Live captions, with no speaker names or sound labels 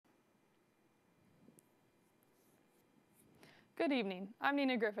Good evening. I'm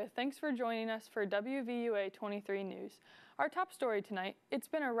Nina Griffith. Thanks for joining us for WVUA 23 News. Our top story tonight, it's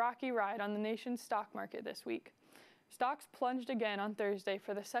been a rocky ride on the nation's stock market this week. Stocks plunged again on Thursday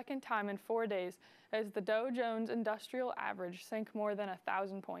for the second time in 4 days as the Dow Jones Industrial Average sank more than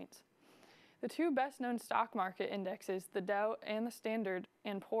 1,000 points. The two best-known stock market indexes, the Dow and the Standard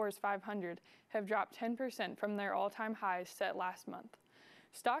 & Poor's 500, have dropped 10% from their all-time highs set last month.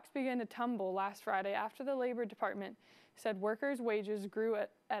 Stocks began to tumble last Friday after the Labor Department said workers' wages grew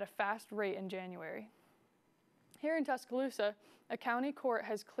at a fast rate in January. Here in Tuscaloosa, a county court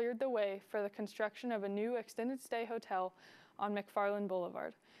has cleared the way for the construction of a new extended stay hotel on McFarland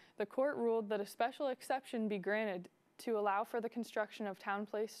Boulevard. The court ruled that a special exception be granted to allow for the construction of Town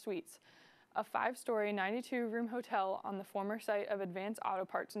Place Suites, a 5-story, 92-room hotel on the former site of Advance Auto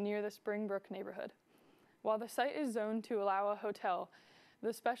Parts near the Springbrook neighborhood. While the site is zoned to allow a hotel,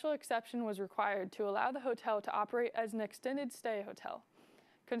 the special exception was required to allow the hotel to operate as an extended stay hotel.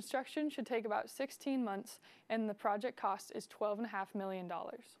 Construction should take about 16 months, and the project cost is $12.5 million.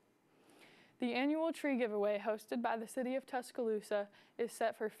 The annual tree giveaway hosted by the City of Tuscaloosa is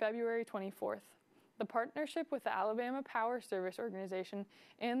set for February 24th. The partnership with the Alabama Power Service Organization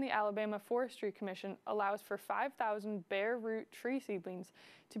and the Alabama Forestry Commission allows for 5,000 bare root tree seedlings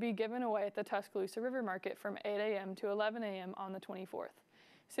to be given away at the Tuscaloosa River Market from 8 a.m. to 11 a.m. on the 24th.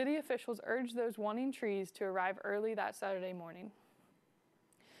 City officials urge those wanting trees to arrive early that Saturday morning.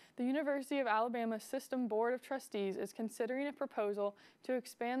 The University of Alabama System Board of Trustees is considering a proposal to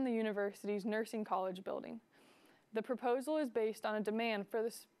expand the university's nursing college building. The proposal is based on a demand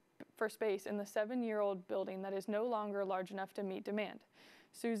for space in the 7-year-old building that is no longer large enough to meet demand.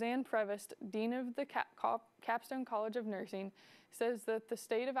 Suzanne Prevost, Dean of the Capstone College of Nursing, says that the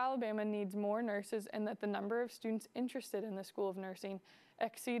state of Alabama needs more nurses and that the number of students interested in the School of Nursing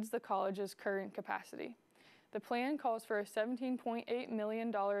exceeds the college's current capacity. The plan calls for a $17.8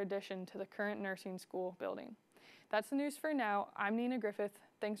 million addition to the current nursing school building. That's the news for now. I'm Nina Griffith.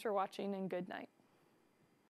 Thanks for watching and good night.